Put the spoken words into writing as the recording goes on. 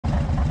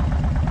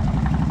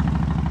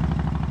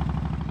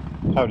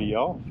Howdy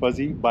y'all,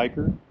 Fuzzy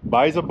Biker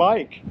buys a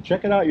bike.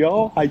 Check it out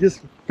y'all, I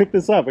just picked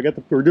this up.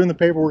 We're doing the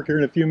paperwork here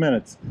in a few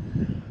minutes.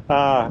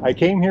 I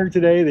came here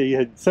today, they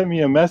had sent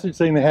me a message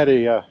saying they had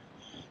a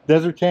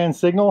Desert Tan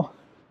signal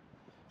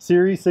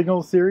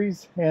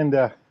series, and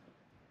I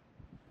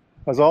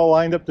was all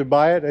lined up to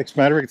buy it. As a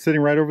matter of fact, it's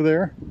sitting right over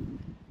there.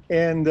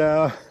 And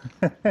I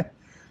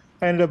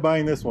ended up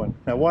buying this one.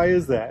 Now why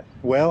is that?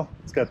 Well,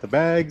 it's got the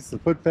bags, the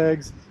foot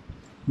pegs,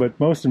 but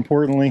most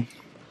importantly,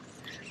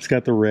 it's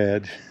got the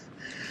red.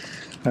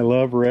 I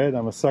love red.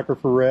 I'm a sucker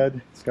for red.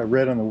 It's got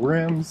red on the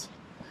rims.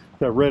 It's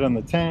got red on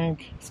the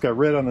tank. It's got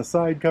red on the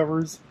side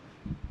covers.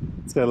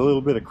 It's got a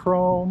little bit of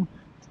chrome.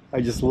 I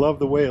just love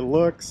the way it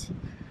looks.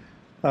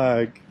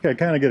 I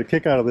kind of get a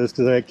kick out of this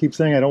because I keep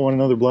saying I don't want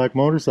another black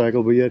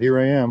motorcycle, but yet here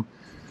I am.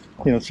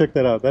 You know, check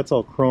that out. That's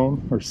all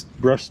chrome or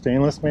brushed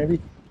stainless maybe.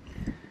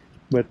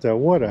 But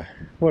what a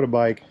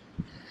bike.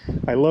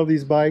 I love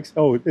these bikes.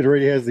 Oh, it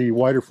already has the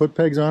wider foot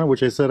pegs on it,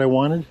 which I said I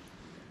wanted.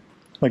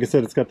 Like I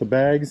said, it's got the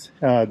bags.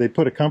 They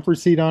put a comfort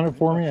seat on it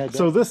for me.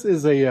 So this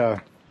is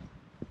a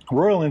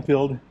Royal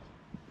Enfield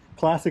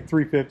Classic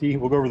 350.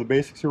 We'll go over the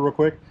basics here real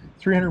quick.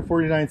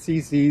 349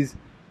 cc's,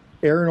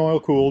 air and oil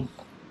cooled,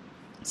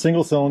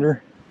 single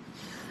cylinder,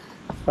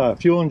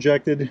 fuel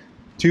injected,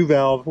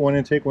 2-valve, 1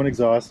 intake, 1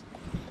 exhaust.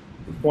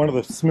 One of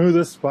the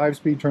smoothest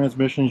 5-speed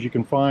transmissions you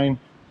can find.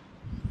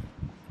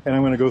 And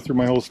I'm going to go through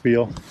my whole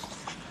spiel.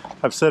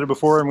 I've said it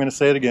before, I'm going to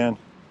say it again.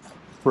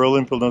 Royal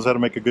Enfield knows how to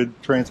make a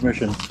good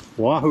transmission.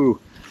 Wahoo!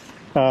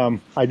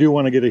 I do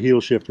want to get a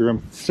heel shifter.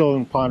 I'm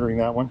still pondering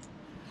that one.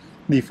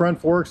 The front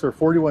forks are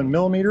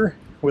 41mm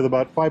with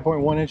about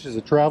 5.1 inches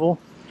of travel,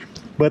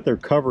 but they're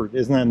covered.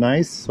 Isn't that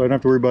nice? So I don't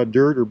have to worry about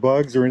dirt or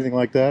bugs or anything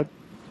like that.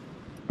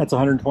 That's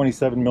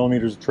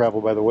 127mm of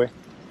travel, by the way.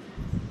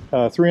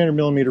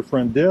 300mm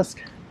front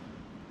disc.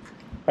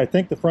 I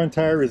think the front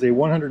tire is a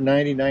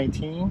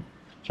 190/19.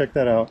 Check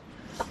that out.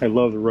 I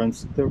love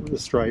the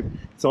stripe.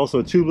 It's also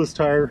a tubeless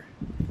tire,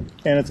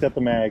 and it's got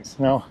the mags.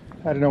 Now,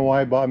 I don't know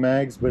why I bought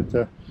mags, but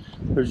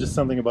there's just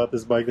something about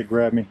this bike that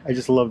grabbed me. I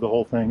just love the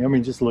whole thing. I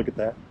mean, just look at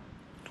that.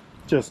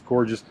 Just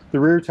gorgeous. The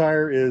rear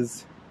tire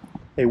is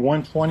a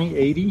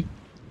 120/80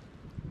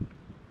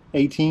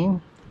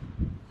 18.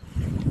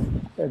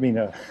 I mean,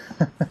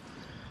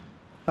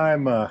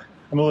 I'm a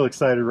little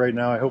excited right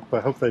now. I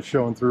hope that's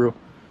showing through.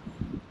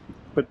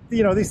 But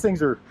you know, these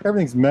things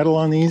everything's metal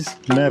on these.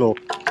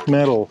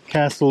 Metal,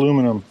 cast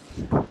aluminum.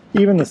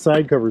 Even the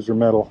side covers are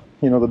metal.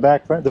 You know,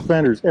 the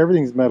fenders,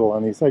 everything's metal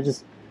on these.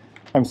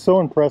 I'm so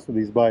impressed with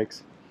these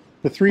bikes.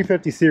 The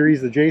 350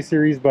 series, the J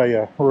series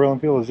by Royal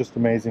Enfield is just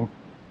amazing.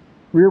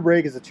 Rear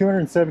brake is a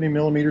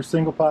 270mm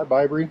single pot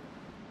Vibri.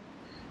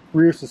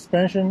 Rear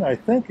suspension, I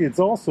think it's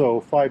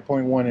also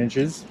 5.1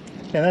 inches.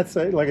 And that's,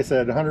 like I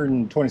said,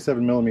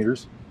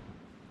 127mm.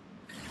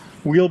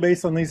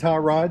 Wheelbase on these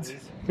hot rods,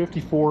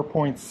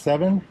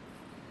 54.7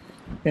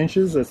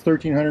 inches. That's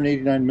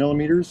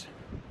 1,389mm.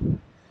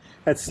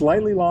 That's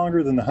slightly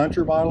longer than the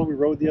Hunter model we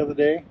rode the other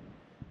day.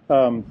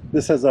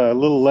 This has a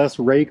little less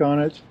rake on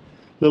it, a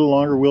little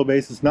longer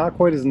wheelbase. It's not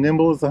quite as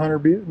nimble as the Hunter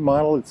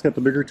model. It's got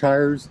the bigger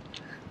tires.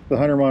 The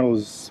Hunter model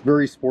is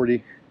very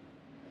sporty.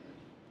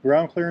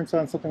 Ground clearance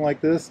on something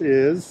like this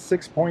is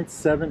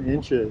 6.7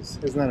 inches.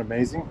 Isn't that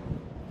amazing?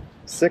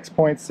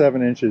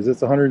 6.7 inches.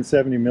 It's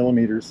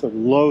 170mm, so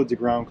loads of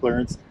ground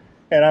clearance.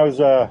 And I was,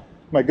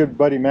 my good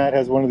buddy Matt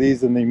has one of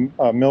these in the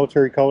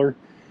military color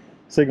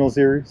Signal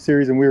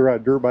series, and we were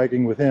out dirt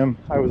biking with him.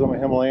 I was on my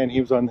Himalayan, he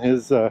was on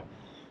his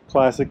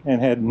Classic, and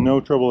had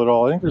no trouble at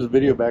all. I think there's a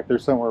video back there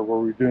somewhere where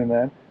we were doing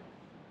that.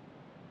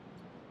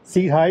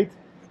 Seat height,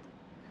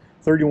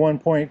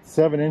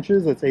 31.7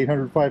 inches. That's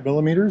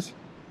 805mm.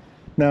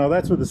 Now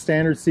that's with the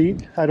standard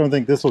seat. I don't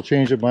think this will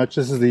change it much.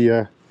 This is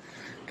the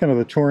kind of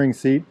the touring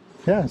seat.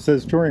 Yeah, it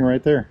says touring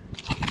right there.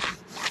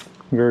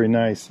 Very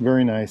nice,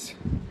 very nice.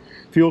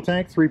 Fuel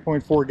tank,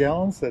 3.4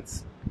 gallons.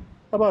 That's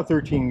about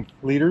 13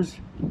 liters.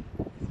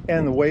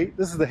 And the weight,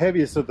 this is the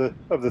heaviest of the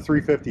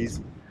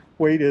 350s.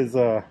 Weight is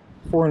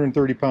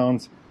 430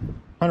 pounds,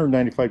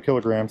 195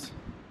 kilograms.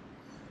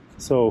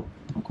 So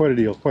quite a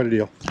deal, quite a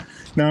deal.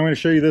 Now I'm going to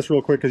show you this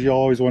real quick because you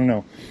all always want to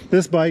know.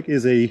 This bike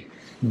is a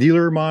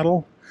dealer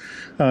model.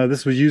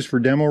 This was used for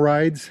demo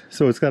rides,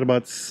 so it's got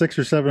about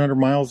 600 or 700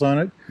 miles on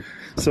it.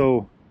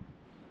 So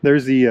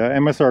there's the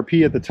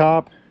MSRP at the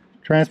top,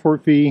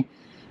 transport fee.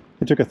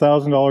 They took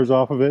 $1,000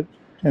 off of it,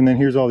 and then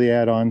here's all the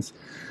add-ons.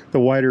 The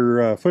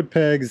wider foot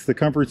pegs, the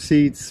comfort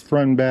seats,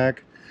 front and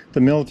back,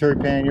 the military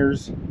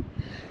panniers,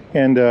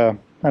 and I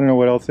don't know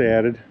what else they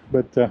added,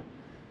 but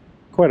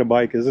quite a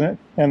bike, isn't it?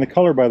 And the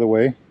color, by the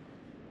way.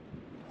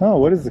 Oh,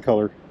 what is the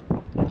color?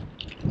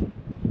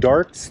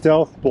 Dark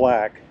Stealth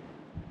Black.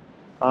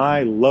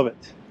 I love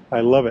it. I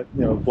love it.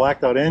 You know,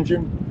 blacked out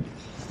engine.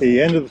 The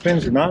end of the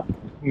fins are not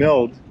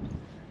milled.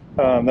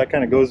 That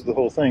kind of goes with the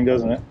whole thing,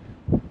 doesn't it?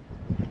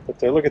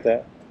 But look at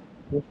that.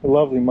 A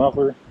lovely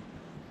muffler.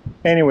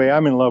 Anyway,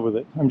 I'm in love with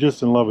it. I'm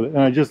just in love with it.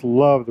 And I just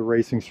love the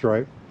racing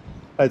stripe.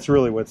 That's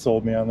really what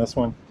sold me on this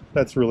one.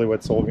 That's really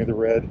what sold me, the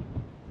red.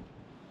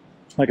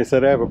 Like I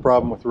said, I have a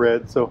problem with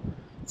red, so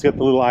It's got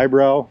the little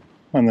eyebrow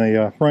on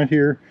the front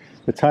here,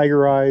 the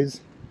tiger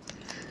eyes.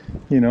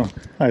 You know,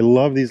 I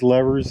love these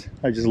levers.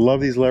 I just love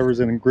these levers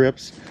and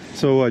grips.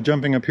 So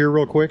jumping up here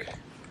real quick,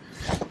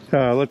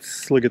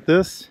 let's look at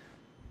this.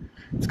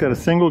 It's got a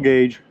single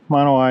gauge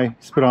mono eye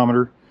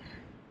speedometer,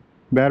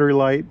 battery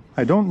light.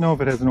 I don't know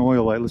if it has an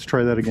oil light. Let's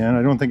try that again.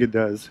 I don't think it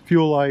does.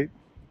 Fuel light,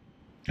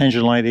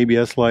 engine light,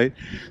 ABS light.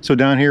 So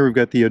down here we've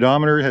got the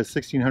odometer. It has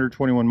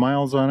 1,621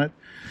 miles on it.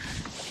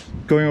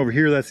 Going over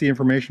here, that's the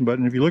information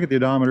button. If you look at the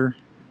odometer,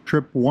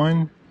 trip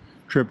 1,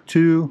 trip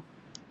 2,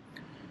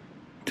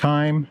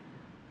 time,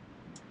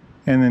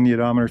 and then the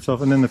odometer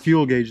itself, and then the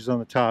fuel gauge is on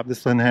the top.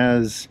 This one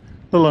has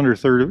a little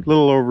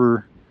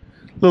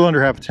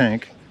under half a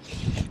tank.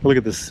 Look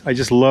at this. I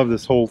just love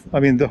this whole, I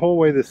mean, the whole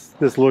way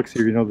this looks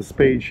here, you know, the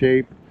spade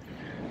shape,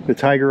 the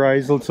tiger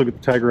eyes. Let's look at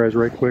the tiger eyes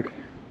right quick.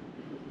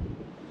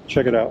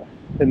 Check it out.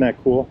 Isn't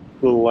that cool?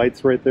 Little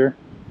lights right there.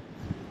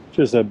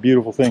 Just a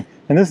beautiful thing.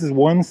 And this is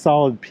one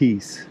solid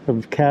piece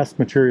of cast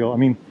material. I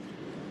mean,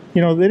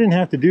 you know, they didn't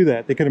have to do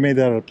that. They could have made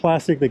that out of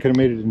plastic. They could have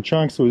made it in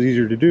chunks so it was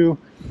easier to do.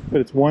 But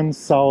it's one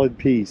solid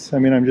piece. I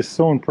mean, I'm just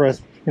so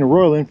impressed. You know,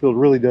 Royal Enfield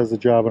really does the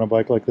job on a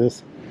bike like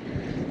this.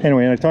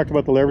 Anyway, and I talked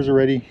about the levers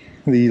already.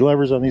 The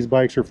levers on these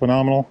bikes are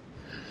phenomenal.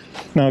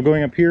 Now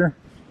going up here,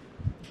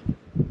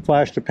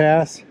 flash to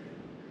pass,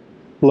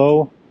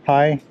 low,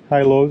 high,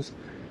 high lows,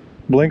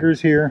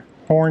 blinkers here,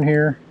 horn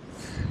here.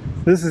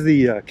 This is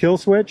the kill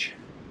switch,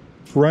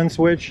 run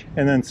switch,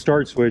 and then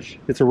start switch.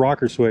 It's a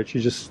rocker switch. You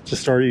just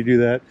start, you do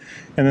that,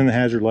 and then the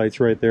hazard lights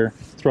right there,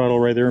 throttle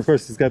right there. Of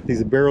course, it's got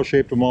these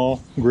barrel-shaped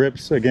Amal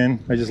grips. Again,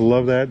 I just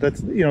love that.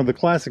 That's, you know, the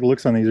classic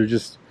looks on these are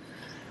just,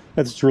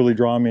 that's really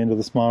drawing me into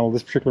this model,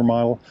 this particular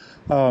model.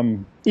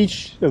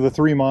 Each of the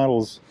three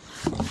models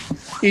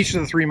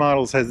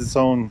has its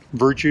own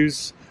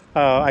virtues.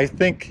 I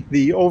think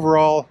the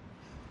overall,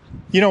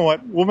 you know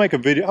what, we'll make a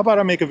video. How about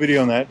I make a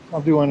video on that?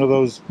 I'll do one of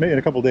those in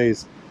a couple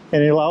days,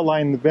 and it'll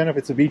outline the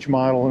benefits of each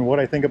model and what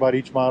I think about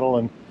each model.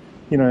 And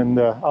you know, and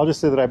I'll just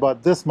say that I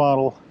bought this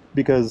model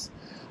because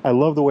I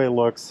love the way it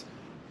looks.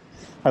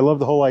 I love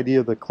the whole idea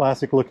of the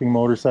classic looking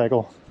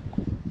motorcycle,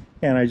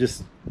 and I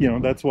just, you know,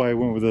 that's why I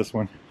went with this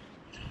one.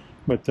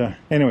 But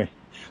anyway,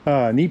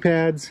 knee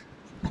pads,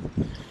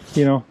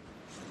 you know,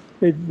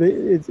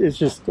 it's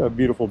just a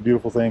beautiful,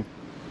 beautiful thing.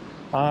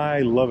 I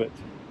love it.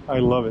 I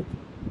love it.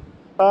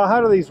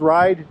 How do these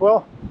ride?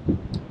 Well,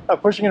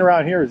 pushing it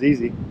around here is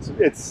easy.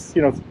 It's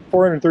you know,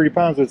 430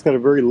 pounds, but it's got a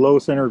very low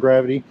center of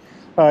gravity.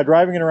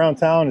 Driving it around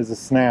town is a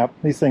snap.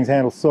 These things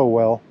handle so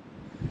well.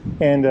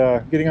 And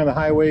getting on the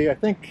highway, I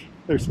think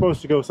they're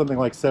supposed to go something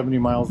like 70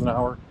 miles an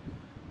hour.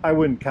 I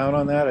wouldn't count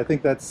on that. I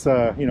think that's,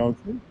 you know,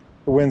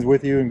 the wind's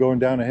with you and going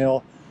down a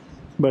hill.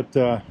 But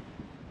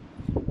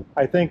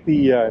I think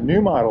the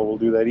new model will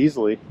do that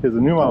easily, because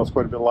the new model is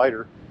quite a bit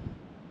lighter,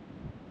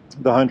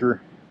 the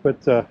Hunter.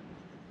 But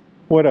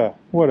what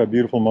a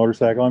beautiful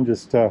motorcycle. I'm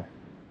just, I'm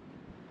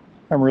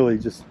really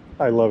just,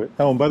 I love it.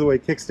 Oh, and by the way,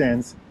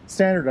 kickstands,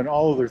 standard on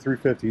all of their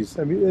 350s.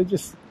 I mean, it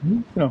just,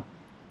 you know,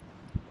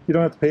 you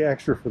don't have to pay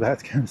extra for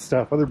that kind of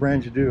stuff. Other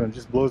brands you do, and it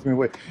just blows me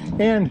away.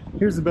 And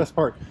here's the best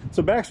part.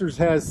 So Baxter's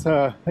has,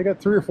 they got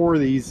 3 or 4 of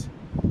these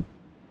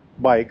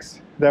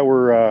bikes that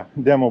were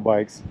demo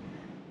bikes,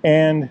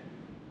 and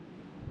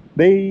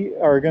they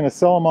are going to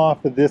sell them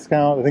off at a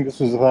discount. I think this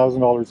was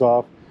 $1,000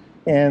 off,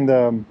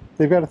 and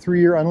they've got a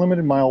 3-year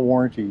unlimited mile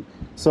warranty.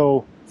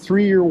 So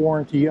 3-year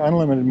warranty,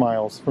 unlimited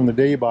miles from the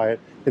day you buy it.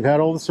 They've had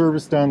all the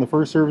service done. The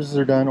first services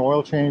are done,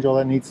 oil change, all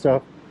that neat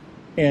stuff,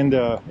 and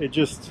it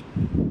just,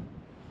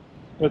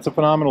 it's a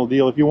phenomenal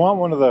deal. If you want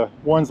one of the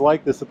ones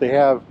like this that they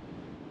have,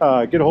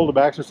 get a hold of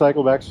Baxter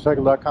Cycle,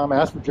 baxtercycle.com,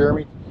 ask for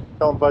Jeremy,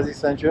 tell them Fuzzy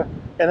sent you.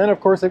 And then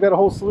of course they've got a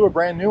whole slew of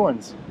brand new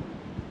ones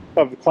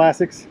of the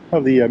classics,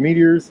 of the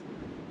Meteors,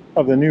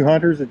 of the new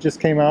Hunters that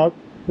just came out.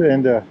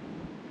 And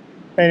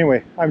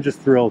anyway, I'm just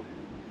thrilled.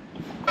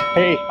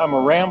 Hey, I'm a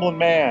rambling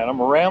man.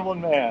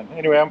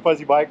 Anyway, I'm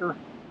Fuzzy Biker.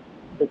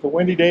 It's a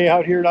windy day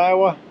out here in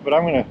Iowa, but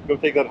I'm gonna go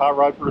take that hot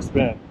rod for a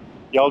spin.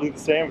 Y'all do the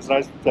same. It's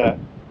nice with that.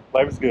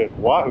 Life is good.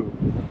 Wahoo!